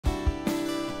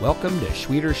Welcome to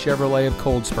Schwieters Chevrolet of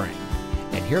Cold Spring.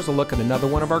 And here's a look at another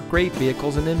one of our great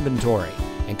vehicles in inventory,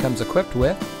 and comes equipped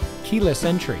with keyless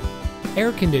entry,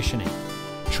 air conditioning,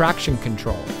 traction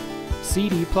control,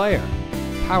 CD player,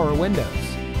 power windows,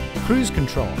 cruise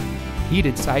control,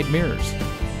 heated side mirrors,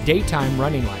 daytime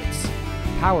running lights,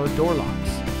 power door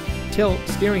locks, tilt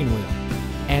steering wheel,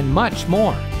 and much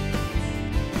more.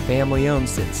 Family owned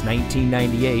since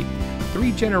 1998,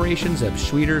 3 generations of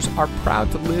Schwieters are proud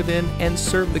to live in and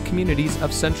serve the communities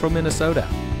of central Minnesota.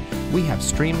 We have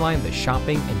streamlined the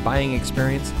shopping and buying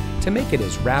experience to make it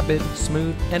as rapid,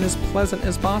 smooth, and as pleasant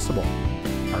as possible.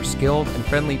 Our skilled and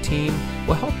friendly team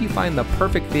will help you find the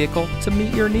perfect vehicle to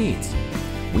meet your needs.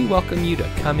 We welcome you to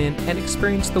come in and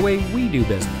experience the way we do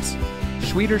business.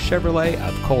 Schwieters Chevrolet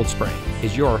of Cold Spring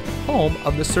is your home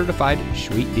of the certified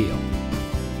Schwiet deal.